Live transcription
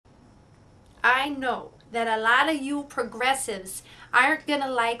I know that a lot of you progressives aren't going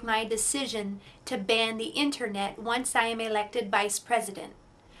to like my decision to ban the internet once I am elected vice president.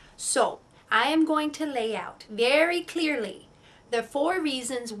 So, I am going to lay out very clearly the 4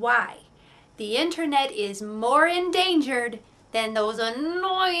 reasons why the internet is more endangered than those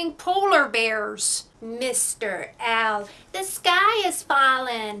annoying polar bears. Mr. Al, the sky is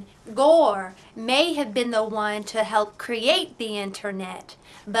falling. Gore may have been the one to help create the internet,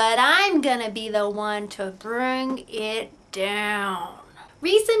 but I'm gonna be the one to bring it down.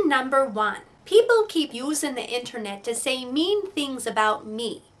 Reason number 1. People keep using the internet to say mean things about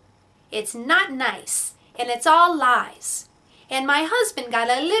me. It's not nice, and it's all lies. And my husband got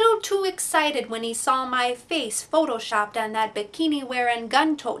a little too excited when he saw my face photoshopped on that bikini-wearing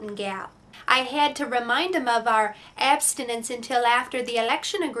gun-toting gal. I had to remind him of our abstinence until after the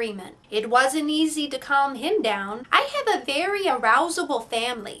election agreement. It wasn't easy to calm him down. I have a very arousable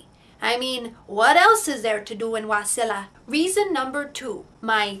family. I mean, what else is there to do in Wasilla? Reason number 2.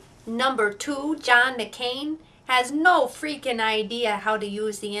 My number 2, John McCain, has no freaking idea how to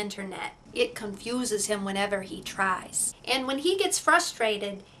use the internet. It confuses him whenever he tries. And when he gets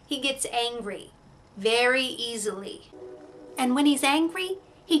frustrated, he gets angry very easily. And when he's angry,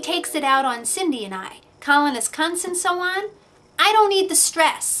 he takes it out on Cindy and I, calling us cunts and so on. I don't need the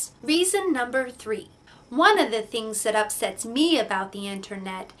stress. Reason number 3. One of the things that upsets me about the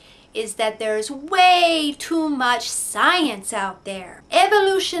internet is that there's way too much science out there.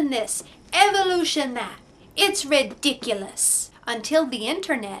 Evolution this, evolution that. It's ridiculous. Until the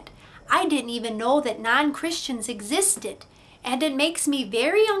internet, I didn't even know that non-Christians existed, and it makes me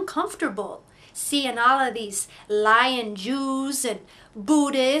very uncomfortable seeing all of these lying Jews and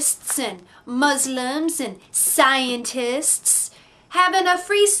Buddhists and Muslims and scientists having a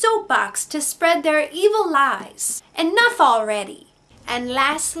free soapbox to spread their evil lies. Enough already. And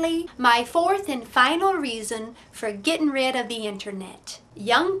lastly, my 4th and final reason for getting rid of the internet.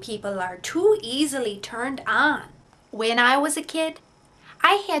 Young people are too easily turned on. When I was a kid,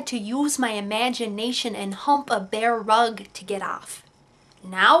 I had to use my imagination and hump a bare rug to get off.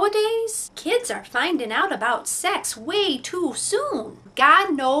 Nowadays, kids are finding out about sex way too soon.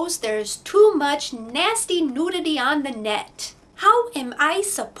 God knows there's too much nasty nudity on the net. How am I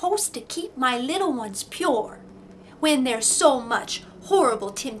supposed to keep my little ones pure when there's so much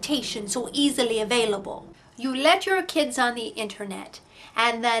horrible temptation so easily available? You let your kids on the internet,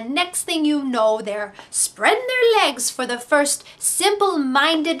 and the next thing you know, they're spreading their legs for the first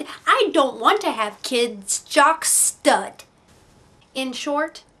simple-minded, I don't want to have kids jock stud. In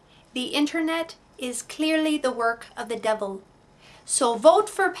short, the internet is clearly the work of the devil. So vote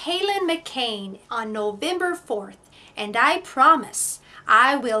for Palin-McCain on November 4th, and I promise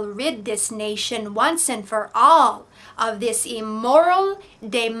I will rid this nation once and for all of this immoral,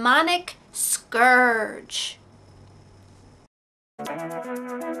 demonic scourge. Let's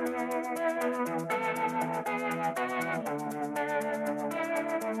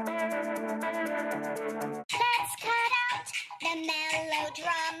cut out the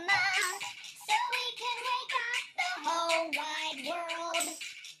melodrama so we can wake up the whole wide world.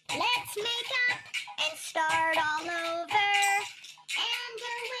 Let's make up and start all over.